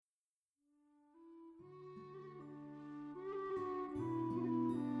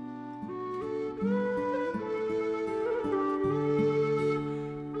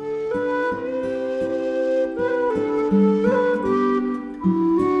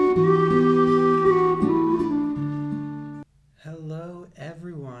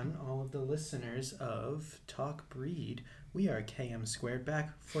listeners of Talk Breed. We are KM Squared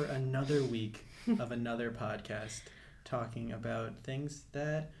back for another week of another podcast talking about things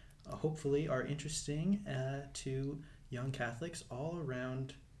that hopefully are interesting to young Catholics all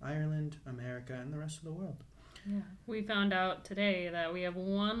around Ireland, America, and the rest of the world. Yeah, we found out today that we have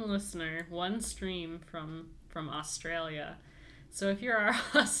one listener, one stream from Australia. So if you're our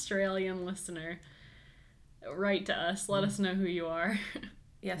Australian listener, write to us. Let us know who you are.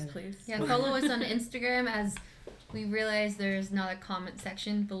 Yes, please. Yeah, follow us on Instagram, as we realize there's not a comment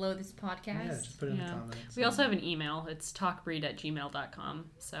section below this podcast. Yeah, just put it in the comments. We also have an email. It's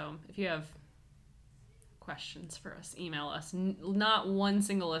talkbreed@gmail.com. So if you have questions for us, email us. Not one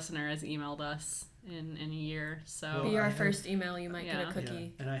single listener has emailed us in a year. So Be our first email. You might get a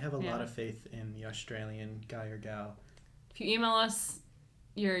cookie. Yeah. And I have a lot of faith in the Australian guy or gal. If you email us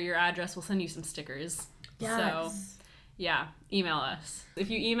your address, we'll send you some stickers. Yes. So, yeah, email us.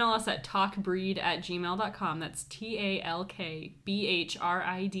 If you email us at talkbreed@gmail.com, that's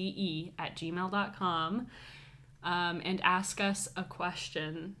talkbreede@gmail.com, and ask us a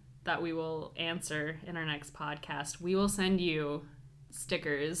question that we will answer in our next podcast. We will send you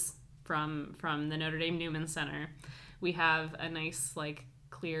stickers from the Notre Dame Newman Center. We have a nice,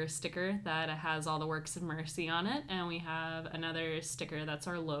 clear sticker that has all the works of mercy on it, and we have another sticker that's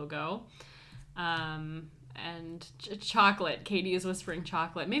our logo, and chocolate. Katie is whispering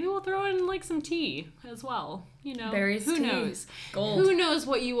chocolate. Maybe we'll throw in some tea as well. Berries, who tea. knows? Gold. Who knows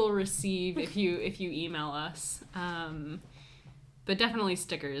what you will receive if you email us? But definitely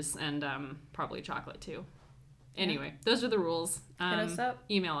stickers and probably chocolate too. Anyway, those are the rules. Hit us up.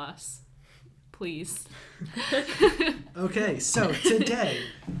 Email us, please. Okay, so today,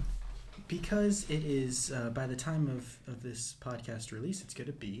 because it is, by the time of this podcast release, it's going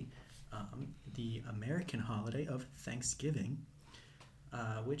to be the American holiday of Thanksgiving,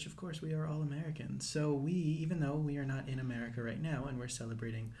 which, of course, we are all Americans. So even though we are not in America right now and we're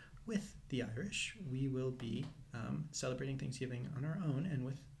celebrating with the Irish, we will be celebrating Thanksgiving on our own and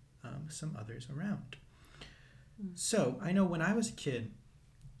with some others around. So I know when I was a kid,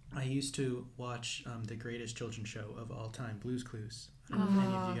 I used to watch the greatest children's show of all time, Blue's Clues. I don't know if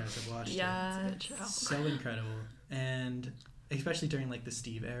any of you guys have watched it. Yeah, So incredible. And especially during the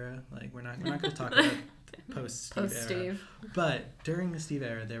Steve era. We're not going to talk about the post-Steve era. But during the Steve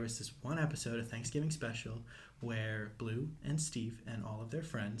era, there was this one episode, a Thanksgiving special, where Blue and Steve and all of their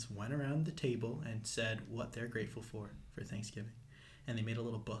friends went around the table and said what they're grateful for Thanksgiving. And they made a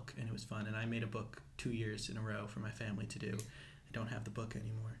little book, and it was fun. And I made a book 2 years in a row for my family to do. I don't have the book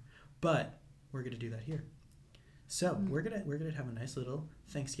anymore. But we're going to do that here. So we're gonna have a nice little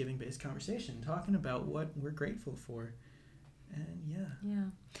Thanksgiving-based conversation talking about what we're grateful for. And yeah.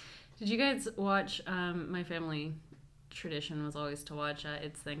 Did you guys watch? My family tradition was always to watch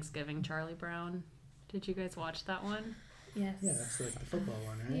It's Thanksgiving, Charlie Brown. Did you guys watch that one? Yes. Yeah, that's the football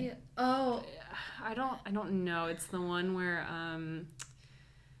one, right? Yeah. Oh, I don't know. It's the one where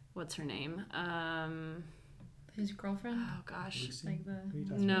what's her name? His girlfriend. Oh gosh. Lucy?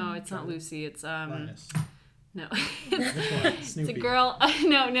 No, it's not Lucy. It's Linus. No. It's a girl.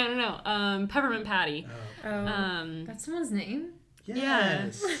 No. Peppermint Patty. Oh. That's someone's name?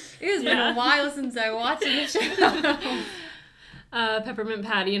 Yes. It has been a while since I watched the show. Peppermint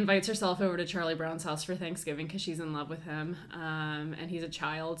Patty invites herself over to Charlie Brown's house for Thanksgiving because she's in love with him, and he's a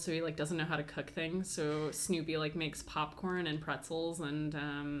child, so he doesn't know how to cook things. So Snoopy makes popcorn and pretzels and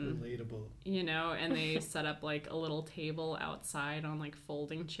relatable. And they set up a little table outside on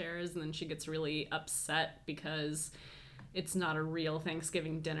folding chairs, and then she gets really upset because it's not a real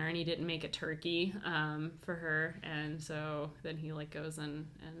Thanksgiving dinner and he didn't make a turkey for her, and so then he goes in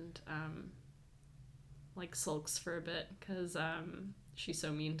and sulks for a bit because she's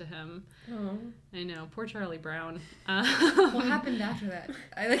so mean to him. Oh. I know, poor Charlie Brown. What happened after that?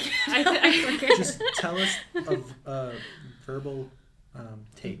 I just tell us a verbal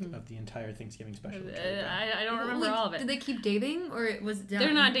take of the entire Thanksgiving special. I don't remember all of it. Did they keep dating, or it was done?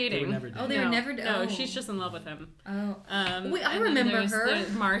 They're not dating. They were never dating. Oh, they were never No, she's just in love with him. Oh. Wait, I and remember then her.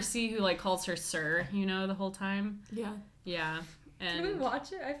 there's Marcy, who calls her Sir, the whole time. Yeah. Yeah. And Can we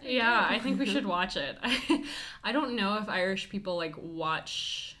watch it? I think we should watch it. I don't know if Irish people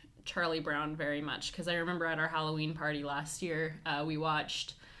watch Charlie Brown very much, because I remember at our Halloween party last year, we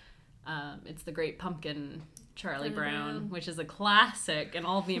watched It's the Great Pumpkin, Charlie Brown, which is a classic, and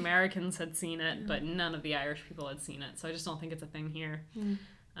all of the Americans had seen it, but none of the Irish people had seen it, so I just don't think it's a thing here.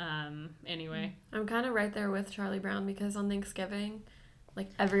 Anyway. I'm kind of right there with Charlie Brown, because on Thanksgiving,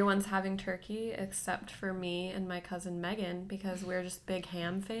 everyone's having turkey except for me and my cousin Megan, because we're just big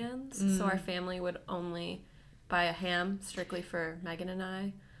ham fans. So our family would only buy a ham strictly for Megan and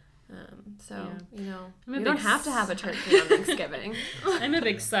I. So, Yeah. I'm a you big don't have to have a turkey on Thanksgiving. I'm a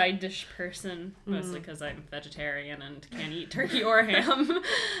big side dish person, mostly because I'm vegetarian and can't eat turkey or ham.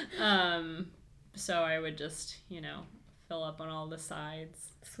 So I would just, fill up on all the sides.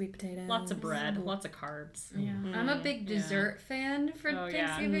 Sweet potatoes. Lots of bread, lots of carbs. Yeah. I'm a big dessert fan for Oh,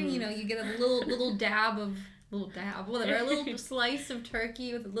 yeah. Thanksgiving. You get a little dab, whatever, a little slice of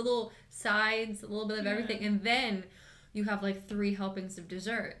turkey with little sides, a little bit of everything, and then you have like 3 helpings of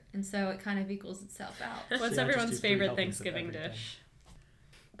dessert, and so it kind of equals itself out. What's Yeah, everyone's just do 3 favorite helpings of Thanksgiving everything. dish?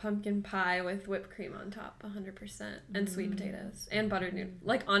 Pumpkin pie with whipped cream on top, 100%. And sweet potatoes. And buttered noodles.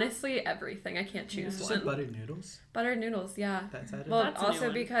 Like, honestly, everything. I can't choose You one. said buttered noodles? Buttered noodles, yeah. That's added? Well, That's a new also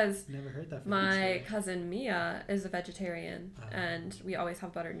one. because Never heard that from my cousin Mia is a vegetarian, Oh. and we always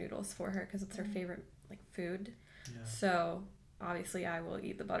have buttered noodles for her because it's her favorite food. Yeah. So obviously, I will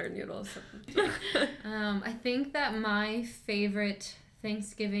eat the buttered noodles. I think that my favorite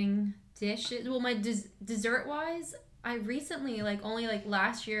Thanksgiving dish is, my dessert wise, I recently, only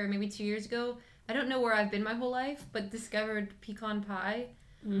last year, maybe 2 years ago, I don't know where I've been my whole life, but discovered pecan pie.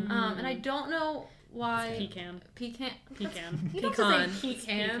 And I don't know why. Pecan. Pecan. Pecan. You don't have to say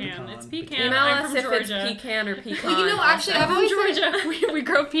pecan. Pecan. It's Pecan. pecan. Email I'm us from if Georgia. it's pecan or pecan. Well, actually, I'm I've from always said, Georgia. We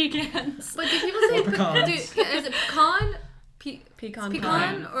grow pecans. but do people say Or pecans. is it pecan? pecan Pecan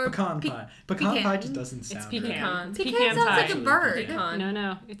pie. or Pecan pie. Pecan pie just doesn't It's sound pecan. right. It's Pecan. Pecan sounds pie. like a bird. Pecan.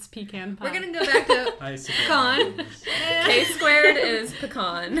 No, it's pecan pie. We're gonna go back to I support Pecan. noodles. K squared is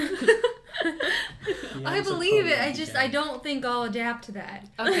pecan. The I ends are believe it. totally I pecan. don't think I'll adapt to that.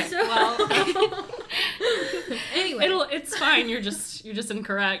 Okay, So- well, anyway. it's fine. You're just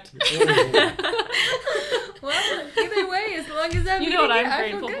incorrect. Oh, Well, either way, as long as I'm You know what eating I'm it, I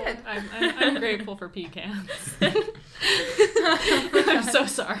feel grateful good. for? I'm grateful for pecans. I'm so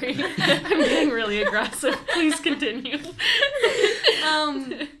sorry. I'm getting really aggressive. Please continue.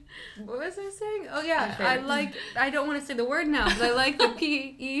 What was I saying? Oh yeah, My favorite. I don't want to say the word now, but I like the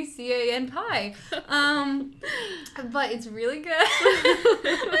pecan pie. But it's really good. I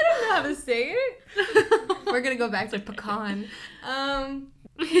don't know how to say it. We're gonna go back to pecan.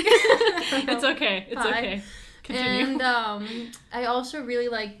 It's okay. It's Pie. okay. Continue. And I also really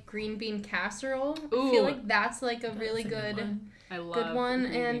like green bean casserole. I feel Ooh. like that's like a really a good good one. I love good one.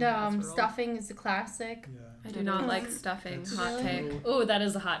 green bean And casserole. stuffing is a classic. yeah. I do not like stuffing. That's Hot Really? take. Oh, that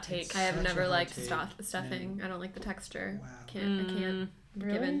is a hot take. It's I have such never a hot liked take. stuffing. I don't like the texture. Wow. I can't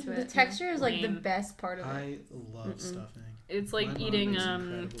Really? give into The it. texture is like the Lame. best part of it. I love stuffing. It's My like mom eating makes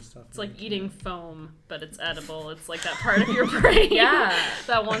incredible stuffing. it's like eating foam, but it's edible. It's like that part of your brain Yeah.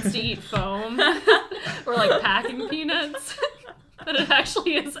 that wants to eat foam. Or like packing peanuts. But it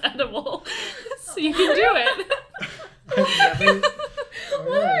actually is edible. So you can do it. I've never.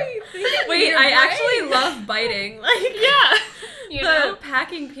 What are you thinking? Wait, Your I brain? actually love biting. Like Yeah. You the know?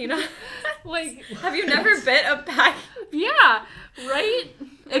 packing peanut. Like Have you never bit a pack? yeah, right?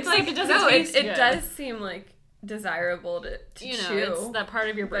 It's like it doesn't no, taste it good. does seem like desirable to You know, chew. it's that part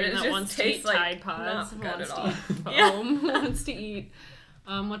of your but brain it that just wants to tastes eat like Tide Pods, not good wants at to all. eat Yeah. foam, wants to eat.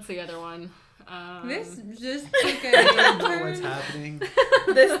 What's the other one? This just took I don't a know what's turn. happening.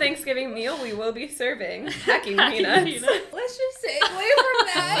 This Thanksgiving meal, we will be serving packing peanuts. peanuts. Let's just say away from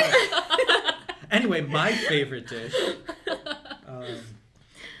that. Anyway, my favorite dish.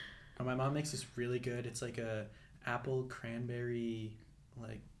 My mom makes this really good. It's like a apple cranberry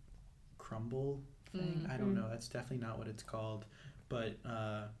like crumble thing. I don't know. That's definitely not what it's called, but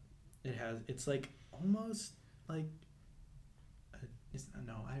it's like almost like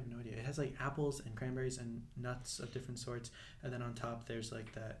no, I have no idea. It has like apples and cranberries and nuts of different sorts, and then on top there's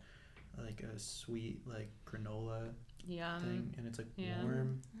like that like a sweet like granola thing, and it's like Yeah.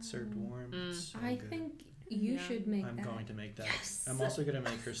 warm, served warm. It's so I good. think you Yeah. should make I'm that. going to make that. Yes. I'm also going to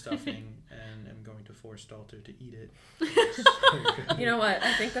make her stuffing, and I'm going to force Dalter to eat it. It's so good. You know what?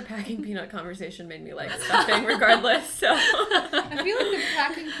 I think the packing peanut conversation made me like stuffing regardless. So I feel like the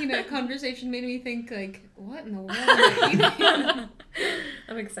packing peanut conversation made me think like, what in the world am I eating?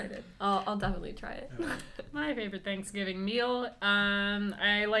 I'm excited. I'll definitely try it. Okay. My favorite Thanksgiving meal.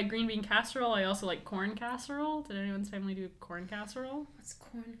 I like green bean casserole. I also like corn casserole. Did anyone's family do corn casserole? What's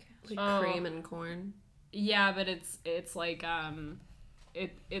corn casserole? Like Oh. cream and corn. Yeah, but it's like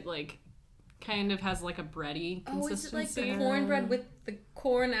it like kind of has like a bready Oh, is it consistency. like the cornbread with the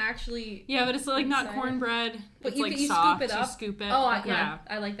corn actually? Yeah, but it's like not Inside? cornbread. But It's you- like you scoop soft. it up? You scoop it. Oh, yeah,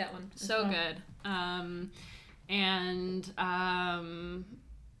 I like that one. as So well. good. And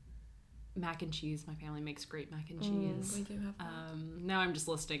mac and cheese. My family makes great mac and cheese. We do have that. Now I'm just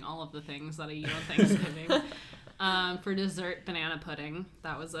listing all of the things that I eat on Thanksgiving. For dessert, banana pudding.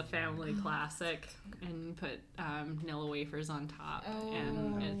 That was a family classic. And you put Nilla wafers on top.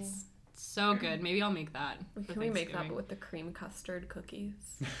 And it's so good. Maybe I'll make that. Can we make that with the cream custard cookies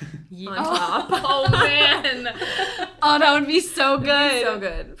Yeah. on top? Oh, man. Oh, that would be so good. So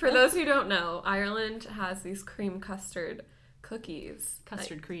good. For those who don't know, Ireland has these cream custard cookies.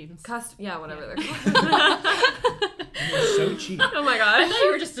 Custard creams. Whatever they're And they're so cheap. called. Oh my I gosh. thought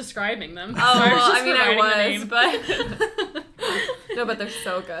you were just describing them. Oh, So well, just I mean, I providing the was, name. but... No, but they're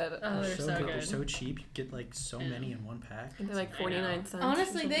so good. Oh, they're so They're good. so cheap. You get like so many in one pack. They're like I 49 know. cents.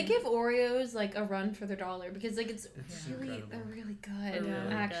 Honestly, or they something. give Oreos like a run for their dollar because like it's really incredible. they're really good. They're really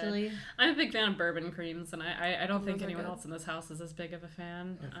good. Actually. I'm a big fan of bourbon creams, and I don't think Those are anyone good. else in this house is as big of a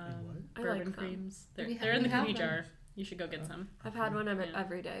fan. What? I Bourbon like them. creams. They're, We they're in the have cookie them. jar. You should go get some. I've had one Yeah.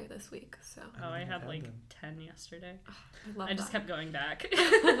 every day this week, so Oh, I had I've like them. 10 yesterday. I love I just that. kept going back.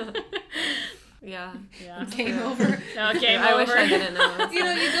 Yeah. Yeah. Game Yeah. over. No, game I over. wish I didn't know. You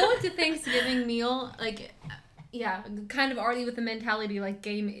know, you go into Thanksgiving meal like, yeah, kind of already with the mentality like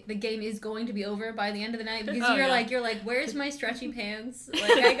the game is going to be over by the end of the night because Oh, you're yeah. like, where's my stretchy pants? Like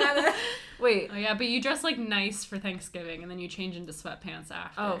I gotta. Wait. Oh yeah, but you dress like nice for Thanksgiving, and then you change into sweatpants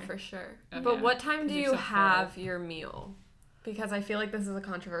after. Oh, for sure. Okay. But what time do 'Cause you're you so have your meal? Because I feel like this is a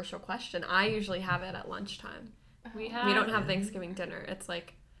controversial question. I usually have it at lunchtime. We have. We don't have Thanksgiving dinner. It's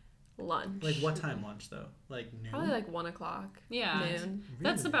like lunch. Like what time lunch though? Like noon? Probably like 1 o'clock. Yeah. Noon.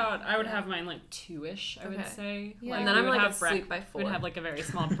 That's Really? about. I would Yeah. have mine like 2ish. I would Okay. say. Yeah. And then we I'm would like have asleep by 4. We'd have like a very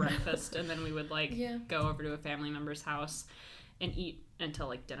small breakfast, and then we would like Yeah. go over to a family member's house and eat until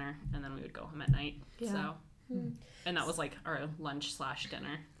like dinner, and then we would go home at night. Yeah. So, Hmm. and that was like our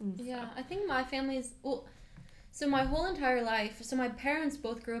lunch/dinner. Yeah, I think my family's so my whole entire life. So my parents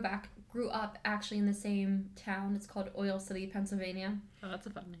both grew up actually in the same town. It's called Oil City, Pennsylvania. Oh, that's a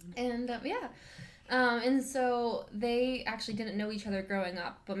fun name. And and so they actually didn't know each other growing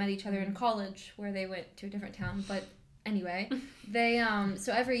up, but met each other in college where they went to a different town. But anyway, they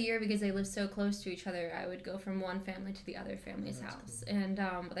so every year because they live so close to each other, I would go from one family to the other family's That's house, and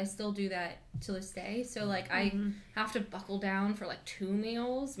but I still do that to this day. So like I have to buckle down for like 2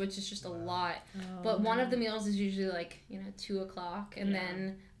 meals, which is just a lot. But one of the meals is usually like 2 o'clock, and Yeah.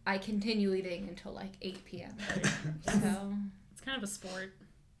 then I continue eating until like 8 p.m. So. It's kind of a sport.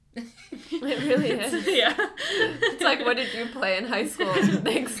 It really is. Yeah. It's like, what did you play in high school?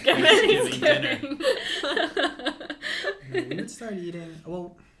 Thanksgiving. Thanksgiving We would start eating.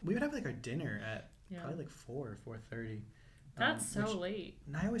 Well, we would have like our dinner at Yeah. probably like 4 or 4:30. That's so late.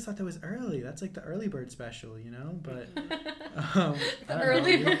 And I always thought that was early. That's like the early bird special, you know. But The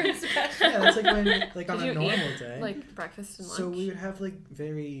early bird special. Yeah, that's like when like on Did a you normal day. Like breakfast and lunch? So we would have like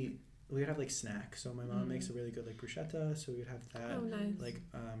we would have like snacks. So my mom makes a really good like bruschetta, so we would have that Oh, nice. like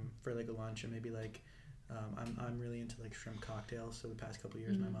for like a lunch, and maybe like I'm really into like shrimp cocktails. So the past couple of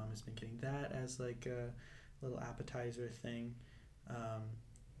years, my mom has been getting that as like a little appetizer thing.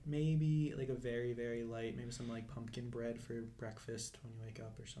 Maybe like a very very light, maybe some like pumpkin bread for breakfast when you wake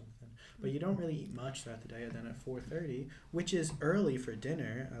up or something. But you don't really eat much throughout the day. And then at 4:30, which is early for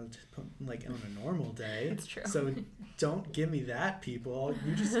dinner, I'll just put like on a normal day. It's true. So don't give me that, people.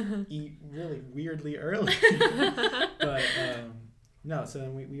 You just eat really weirdly early. But no, so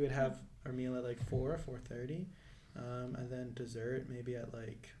then we would have our meal at like 4:30, and then dessert maybe at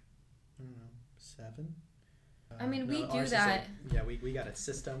like I don't know 7. I mean, we do ours is, that. We got a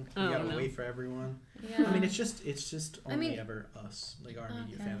system. Oh, We gotta no. wait for everyone. Yeah. I mean, it's just only mean- ever us, like our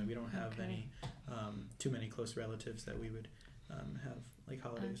immediate Okay. family. We don't have Okay. any too many close relatives that we would have like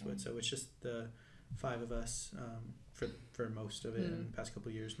holidays Okay. with. So it's just the 5 of us for most of it. In the past couple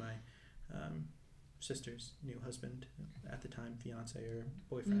of years, my sister's new husband at the time, fiance or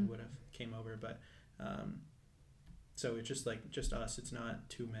boyfriend, would have came over, but so it's just us. It's not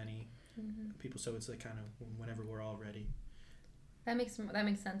too many people, so it's like kind of whenever we're all ready. That makes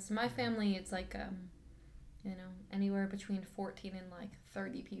sense. My family, it's like anywhere between 14 and like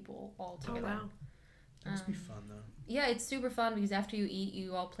 30 people all Oh, together. wow. That must be fun though. Yeah, it's super fun because after you eat,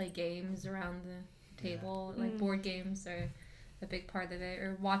 you all play games around the table. Like board games are a big part of it,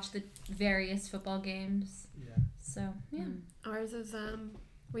 or watch the various football games. Yeah. So yeah. Ours is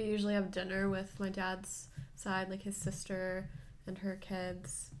we usually have dinner with my dad's side, like his sister and her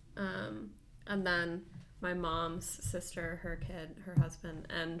kids, and then my mom's sister, her kid, her husband,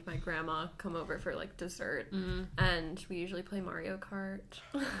 and my grandma come over for like dessert, and we usually play Mario Kart.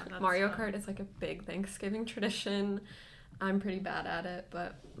 Mario Kart is like a big Thanksgiving tradition. I'm pretty bad at it,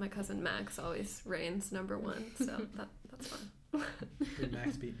 but my cousin Max always reigns number 1, so that's fun. Did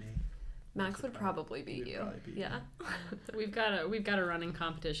Max beat me? Max would probably beat you. Yeah. We've got a running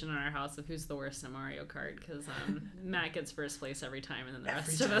competition in our house of who's the worst at Mario Kart, because Matt gets first place every time, and then the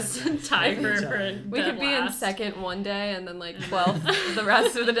rest of us tie for We could be in second one day and then like 12th the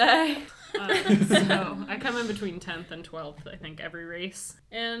rest of the day. So I come in between 10th and 12th, I think, every race.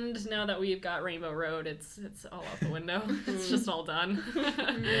 And now that we've got Rainbow Road, it's all out the window. It's just all done.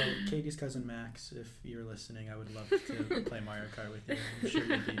 Well, Katie's cousin Max, if you're listening, I would love to play Mario Kart with you. I'm sure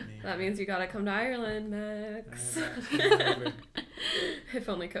you'd beat me. That means you gotta come to Ireland, Max. If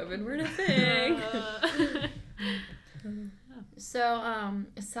only COVID weren't a thing. So,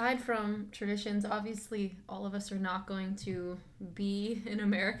 aside from traditions, obviously all of us are not going to be in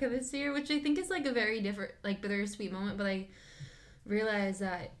America this year, which I think is like a very different, like bittersweet moment. But I realize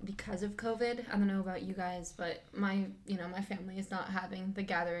that because of COVID, I don't know about you guys, but my family is not having the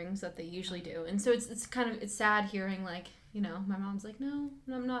gatherings that they usually do, and so it's sad hearing like, my mom's like, no,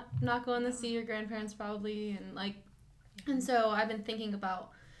 I'm not going to see your grandparents probably, and so I've been thinking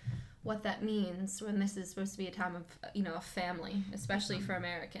about what that means when this is supposed to be a time of a family, especially for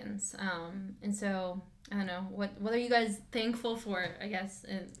Americans. And so I don't know, what are you guys thankful for, I guess,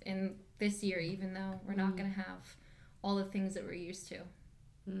 in this year, even though we're not going to have all the things that we're used to,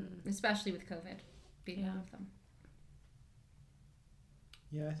 especially with COVID being one of them.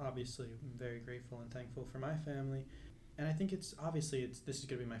 Yeah, obviously I'm very grateful and thankful for my family. And I think this is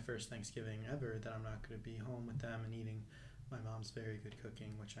going to be my first Thanksgiving ever that I'm not going to be home with them and eating my mom's very good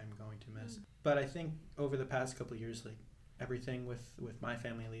cooking, which I'm going to miss. But I think over the past couple of years, like everything with my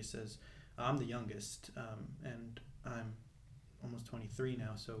family at least, is I'm the youngest, and I'm almost 23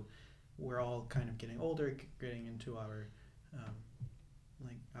 now, so we're all kind of getting older, getting into our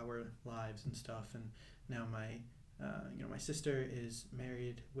our lives and stuff. And now my sister is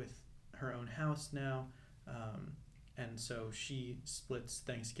married with her own house now, and so she splits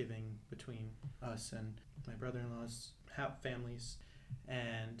Thanksgiving between us and my brother-in-law's families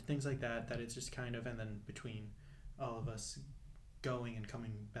and things like that it's just kind of, and then between all of us going and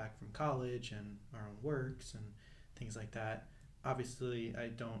coming back from college and our own works and things like that, obviously I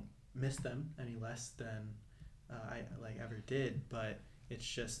don't miss them any less than I ever did, but it's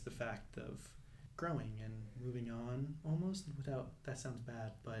just the fact of growing and moving on, almost, without, that sounds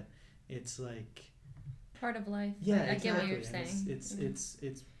bad, but it's like part of life. Yeah, I get what you're exactly. saying.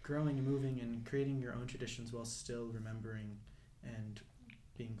 It's growing and moving and creating your own traditions while still remembering and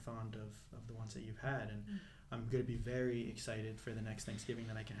being fond of the ones that you've had. And I'm going to be very excited for the next Thanksgiving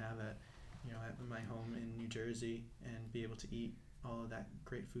that I can have at my home in New Jersey and be able to eat all of that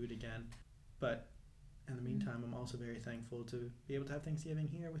great food again. But in the meantime, I'm also very thankful to be able to have Thanksgiving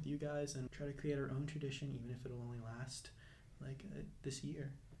here with you guys and try to create our own tradition, even if it'll only last this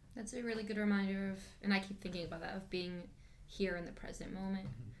year. That's a really good reminder of, and I keep thinking about that, of being here in the present moment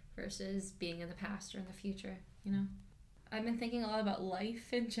versus being in the past or in the future, I've been thinking a lot about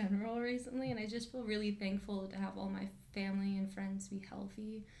life in general recently, and I just feel really thankful to have all my family and friends be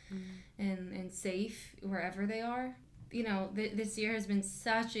healthy and safe wherever they are. This year has been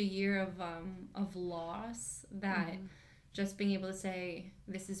such a year of loss that just being able to say,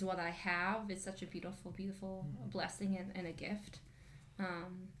 this is what I have, is such a beautiful, beautiful blessing and a gift.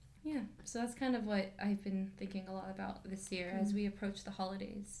 So that's kind of what I've been thinking a lot about this year as we approach the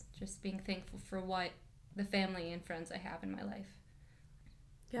holidays, just being thankful for what the family and friends I have in my life.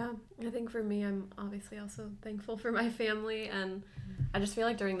 Yeah, I think for me, I'm obviously also thankful for my family, and I just feel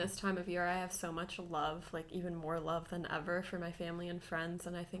like during this time of year I have so much love, like even more love than ever for my family and friends.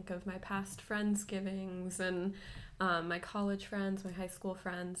 And I think of my past Friendsgivings and my college friends, my high school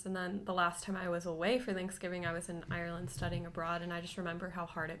friends, and then the last time I was away for Thanksgiving, I was in Ireland studying abroad, and I just remember how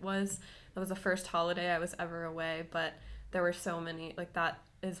hard it was. That was the first holiday I was ever away, but there were so many, that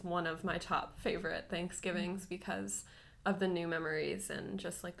is one of my top favorite Thanksgivings because of the new memories and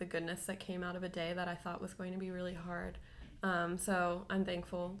just the goodness that came out of a day that I thought was going to be really hard. So I'm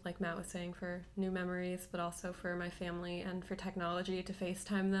thankful, like Matt was saying, for new memories, but also for my family and for technology to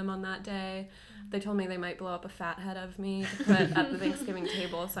FaceTime them on that day. They told me they might blow up a fat head of me to put at the Thanksgiving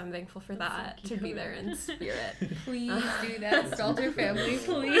table, so I'm thankful for that, to be there in spirit. Please do that, Stalter family,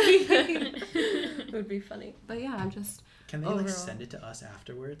 please. It would be funny. But yeah, I'm just... Can they send it to us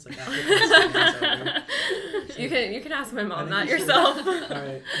afterwards? After Thanksgiving's over? You can ask my mom, not yourself. All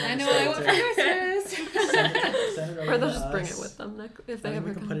right. I know what I want for Christmas. Send it over or they'll to just us. bring it with them if they ever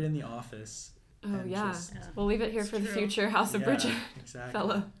we can come. put it in the office. Oh yeah. We'll leave it here for the True. future House of Bridger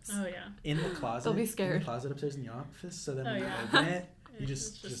fellows. Oh yeah. In the closet. They'll be scared. In the closet upstairs in the office, so then when you yeah. open it, you It's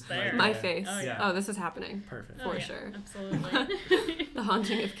just just there. right My there. face. Oh, yeah. Oh, this is happening. Perfect. Oh, For yeah, sure. Absolutely. The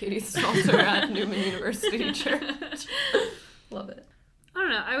haunting of Katie Stalter at Newman University Church. Love it. All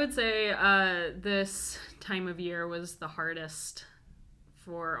know. I would say this time of year was the hardest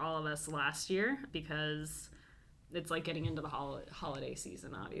for all of us last year because it's like getting into the holiday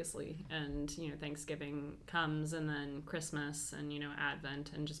season, obviously. And, you know, Thanksgiving comes and then Christmas and, you know,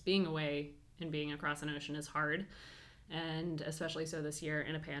 Advent, and just being away and being across an ocean is hard. And especially so this year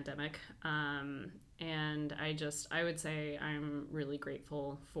in a pandemic. And I would say I'm really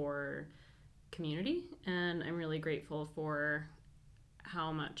grateful for community, and I'm really grateful for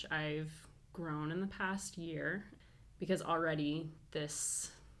how much I've grown in the past year, because already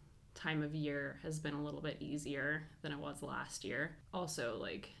this time of year has been a little bit easier than it was last year. Also,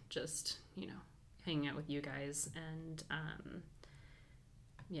 like, just, you know, hanging out with you guys, and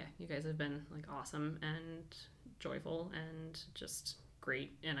yeah, you guys have been like awesome and joyful and just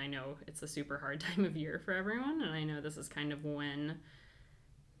great. And I know it's a super hard time of year for everyone, and I know this is kind of when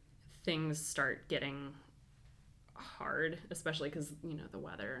things start getting hard, especially because, you know, the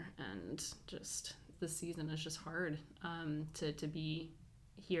weather and just the season is just hard to be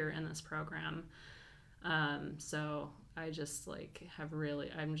here in this program. So I just like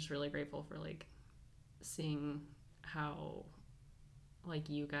I'm just really grateful for like seeing how like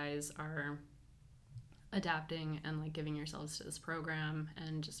you guys are adapting and like giving yourselves to this program,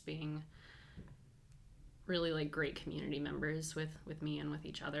 and just being really like great community members with me and with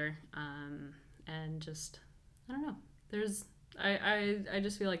each other. And just, I don't know, I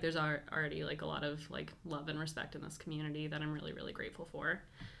just feel like there's already like a lot of like love and respect in this community that I'm really, really grateful for.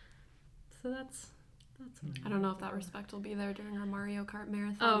 So that's I don't know if that respect will be there during our Mario Kart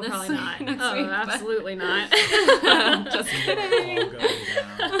marathon. Oh, probably not. Next week, absolutely not. Just kidding. All going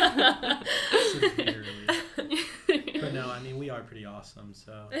down severely. But no, I mean, we are pretty awesome,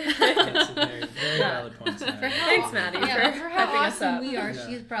 so that's a very, very valid point. Thanks, Maddie. Yeah, for how hyping us awesome up. we are, Yeah.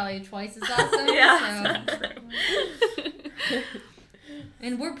 she's probably twice as awesome. Yeah. So.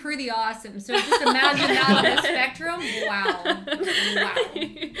 And we're pretty awesome. So just imagine that on the spectrum. Wow.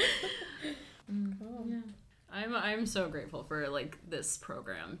 I'm so grateful for like this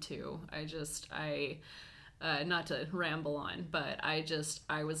program too. I not to ramble on, but I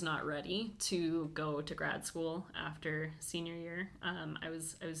was not ready to go to grad school after senior year. I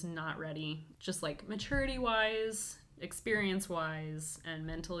was not ready, just like maturity wise, experience wise, and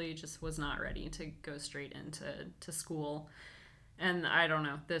mentally just was not ready to go straight into school. And I don't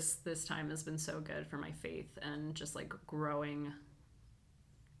know, this time has been so good for my faith, and just like growing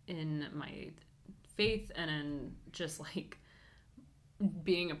in my faith and in just like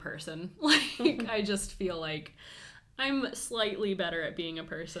being a person. Like, I just feel like I'm slightly better at being a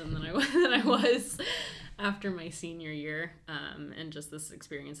person than I was after my senior year. And just this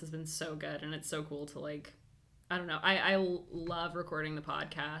experience has been so good, and it's so cool to like, I don't know, I love recording the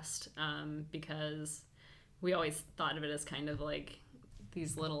podcast because we always thought of it as kind of like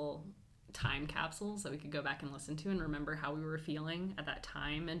these little time capsules that we could go back and listen to and remember how we were feeling at that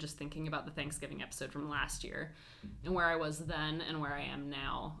time, and just thinking about the Thanksgiving episode from last year and where I was then and where I am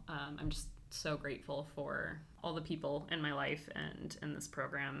now. I'm just so grateful for all the people in my life and in this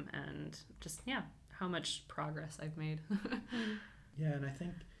program, and just, yeah, how much progress I've made. Yeah, and I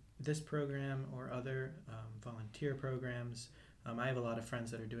think this program or other volunteer programs, I have a lot of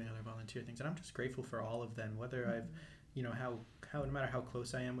friends that are doing other volunteer things, and I'm just grateful for all of them, whether I've, you know, how no matter how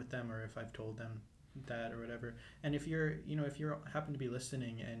close I am with them, or if I've told them that or whatever. And if you're happen to be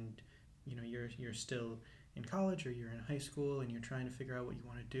listening and, you know, you're still in college or you're in high school and you're trying to figure out what you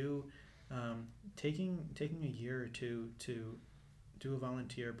want to do, taking a year or two to do a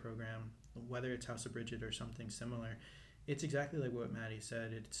volunteer program, whether it's House of Bridget or something similar, it's exactly like what Maddie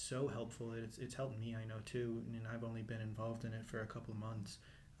said. It's so helpful. It's helped me, I know, too, and I've only been involved in it for a couple of months.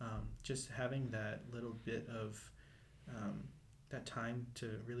 Just having that little bit of that time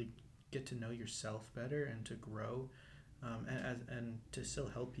to really get to know yourself better and to grow, and to still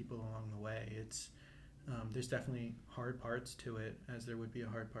help people along the way. It's there's definitely hard parts to it, as there would be a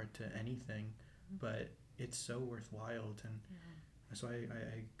hard part to anything, but it's so worthwhile. And so I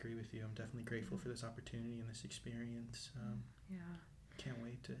agree with you. I'm definitely grateful for this opportunity and this experience. Can't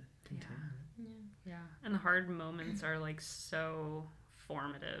wait to continue. Yeah. And the hard moments are like so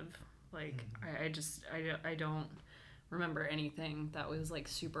formative. Like, I don't remember anything that was like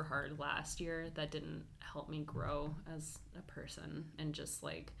super hard last year that didn't help me grow as a person. And just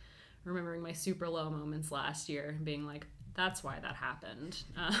like remembering my super low moments last year and being like, that's why that happened.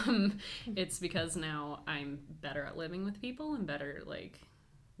 It's because now I'm better at living with people and better like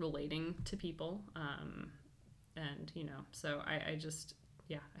relating to people. And, you know, so I just,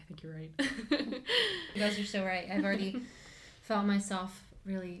 yeah, I think you're right. You guys are so right. I've already felt myself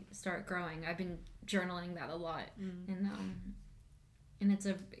really start growing. I've been journaling that a lot. And and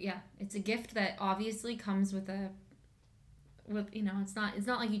it's a gift that obviously comes with it's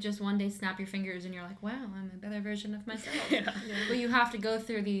not like you just one day snap your fingers and you're like, wow, I'm a better version of myself. But you have to go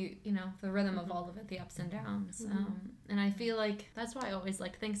through the rhythm of all of it, the ups and downs. And I feel like that's why I always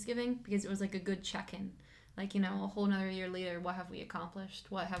liked Thanksgiving, because it was like a good check-in. Like, a whole another year later, what have we accomplished?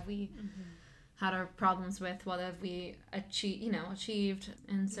 What have we had our problems with? What have we achieved?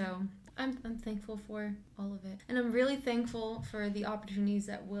 And so I'm thankful for all of it. And I'm really thankful for the opportunities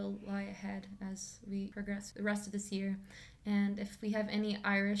that will lie ahead as we progress the rest of this year. And if we have any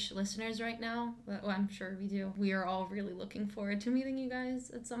Irish listeners right now, well, I'm sure we do, we are all really looking forward to meeting you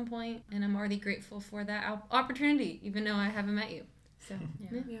guys at some point. And I'm already grateful for that opportunity, even though I haven't met you. So,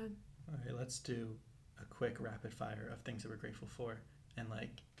 Yeah. All right, let's do a quick rapid fire of things that we're grateful for. And,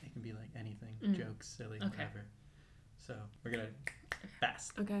 like, it can be, like, anything, jokes, silly, whatever. So, we're going to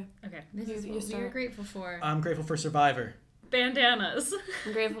fast. Okay. This is You what start. we are grateful for. I'm grateful for Survivor. Bandanas.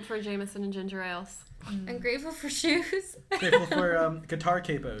 I'm grateful for Jameson and ginger ales. I'm grateful for shoes. Grateful for guitar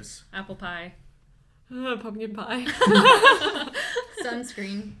capos. Apple pie. Pumpkin pie.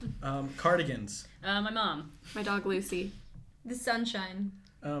 Sunscreen. Cardigans. My mom. My dog Lucy. The sunshine.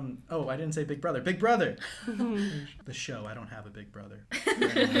 I didn't say Big Brother. Big Brother! The show. I don't have a Big Brother.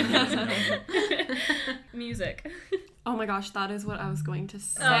 Music. Oh my gosh, that is what I was going to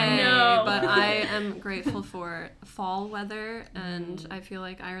say. Oh, no. But I am grateful for fall weather, and I feel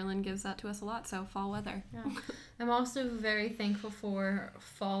like Ireland gives that to us a lot, so fall weather. Yeah. I'm also very thankful for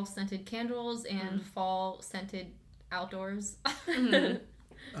fall scented candles and fall scented outdoors.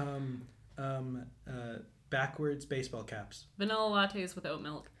 Backwards baseball caps. Vanilla lattes with oat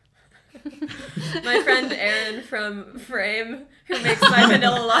milk. My friend Erin from Frame, who makes my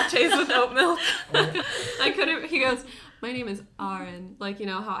vanilla lattes with oat milk. He goes, my name is Aaron. Like, you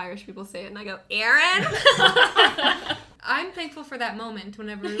know how Irish people say it, and I go, Erin? I'm thankful for that moment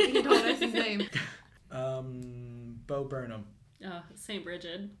whenever he told us his name. Bo Burnham. St.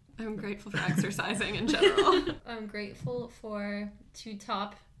 Bridget. I'm grateful for exercising in general. I'm grateful for to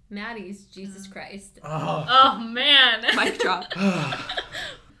top Maddie's Jesus Christ. Oh man. Mic drop.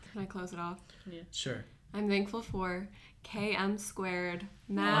 Can I close it off? Yeah. Sure. I'm thankful for KM squared,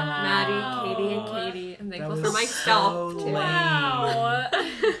 Matt, Maddie, Katie, and Katie. I'm thankful for myself, too. Wow.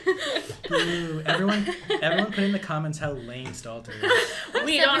 Boo. Everyone put in the comments how lame Stalter is.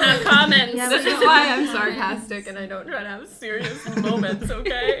 We don't have comments. Yeah, This is why I'm sarcastic and I don't try to have serious moments,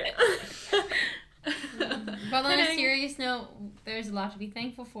 okay? But on a serious note, there's a lot to be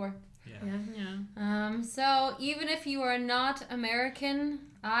thankful for. Yeah. So even if you are not American,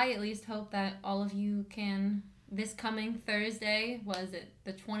 I at least hope that all of you can, this coming Thursday, was it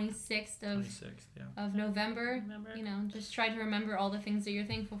the 26th of November? Just try to remember all the things that you're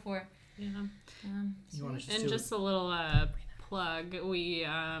thankful for. Yeah. You want to And just a little plug, we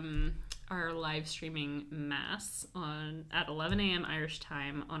are live streaming Mass at 11 a.m. Irish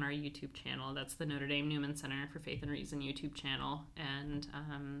time on our YouTube channel. That's the Notre Dame Newman Center for Faith and Reason YouTube channel. And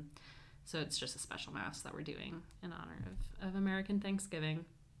so it's just a special Mass that we're doing in honor of American Thanksgiving.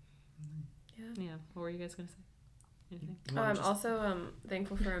 Yeah. What were you guys going to say? Anything? I'm also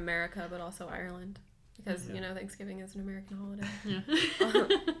thankful for America, but also Ireland. Because, Thanksgiving is an American holiday. Yeah.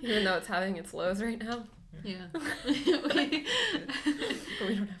 Even though it's having its lows right now. Yeah. But we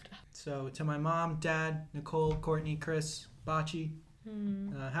don't have to. So, to my mom, dad, Nicole, Courtney, Chris, Bocce,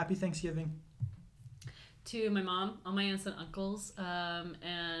 happy Thanksgiving. To my mom, all my aunts and uncles,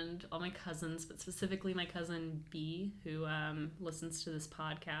 and all my cousins, but specifically my cousin B, who listens to this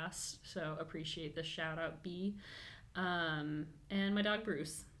podcast. So appreciate the shout out, B. And my dog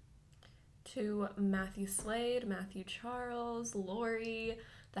Bruce. To Matthew Slade, Matthew Charles, Lori,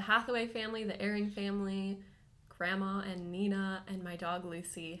 the Hathaway family, the Airing family, Grandma and Nina, and my dog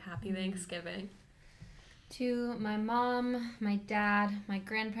Lucy. Happy Thanksgiving. To my mom, my dad, my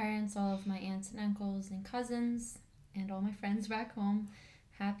grandparents, all of my aunts and uncles and cousins, and all my friends back home,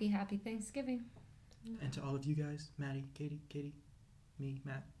 happy Thanksgiving. And to all of you guys, Maddie, Katie, me,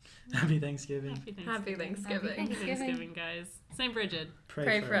 Matt, happy Thanksgiving. Happy Thanksgiving. Happy Thanksgiving, guys. St. Bridget.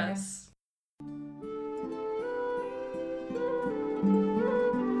 Pray for us.